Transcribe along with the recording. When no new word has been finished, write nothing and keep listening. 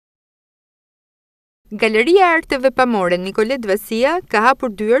Galeria e Arteve Pamore Nikolet Vasia ka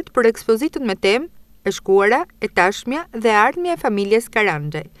hapur dyert për ekspozitën me temë e shkuara, e tashmja dhe ardhmja e familjes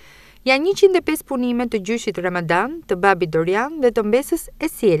Karanxhaj. Janë 105 punime të gjyshit Ramadan, të babit Dorian dhe të mbesës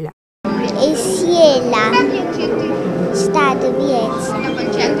Esiela. Esiela, 7 vjeç. Të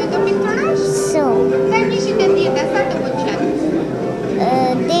pëlqen ty të pikturash? Shumë. Sa kishit e dita, sa të pëlqen?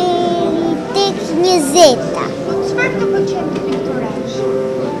 Deri tek 20-ta. Po çfarë të pëlqen të pikturash?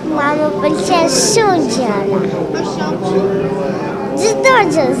 Mua më pëlqen shumë gjëra. Për shembull, Çdo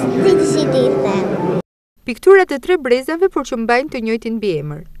gjë, si ti them. Pikturat e 3 brezave por që mbajnë të njëjtin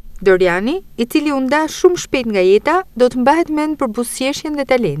mbiemër. Doriani, i cili u nda shumë shpejt nga jeta, do të mbahet mend për buzëqeshjen dhe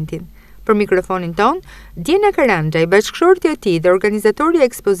talentin. Për mikrofonin ton, Diana Karanxhaj, bashkëshorti e tij dhe organizatori i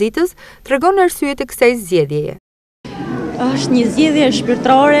ekspozitës, tregon arsyet e kësaj zgjedhjeje. Është një zgjedhje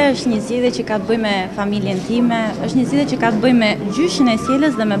shpirtërore, është një zgjedhje që ka të bëjë me familjen time, është një zgjedhje që ka të bëjë me gjyshin e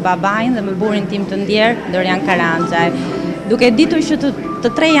Sielës dhe me babain dhe me burrin tim të ndjer, Dorian Karanxhaj. Duke ditur që të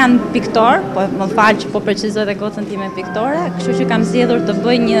tre janë piktor, po më fal që po precizoj dhe gocën time piktore, kështu që kam zgjedhur të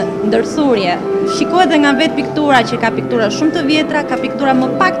bëj një ndërthurje. Shikohet dhe nga vetë piktura që ka piktura shumë të vjetra, ka piktura më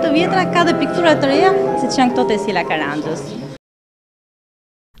pak të vjetra, ka dhe piktura të reja, siç janë këto të Esiela Karanxhës.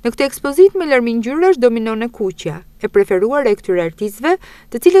 Në këtë ekspozitë me larmi ngjyrash dominon e kuqja, e preferuar e këtyre artistëve,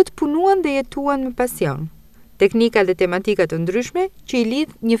 të cilët punuan dhe jetuan me pasion. Teknika dhe tematika të ndryshme që i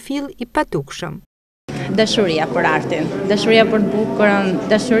lidh një fill i patukshëm. Dashuria për artin, dashuria për bukurën,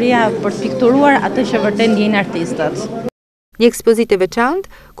 dashuria për të pikturuar atë që vërtet ndjejnë artistët. Një ekspozitë e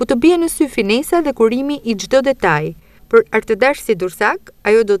veçantë ku të bie në sy finesa dhe kurimi i çdo detaj. Për artëdash si Durrës E,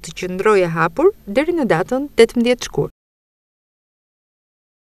 ajo do të qëndrojë hapur deri në datën 18 shkurt.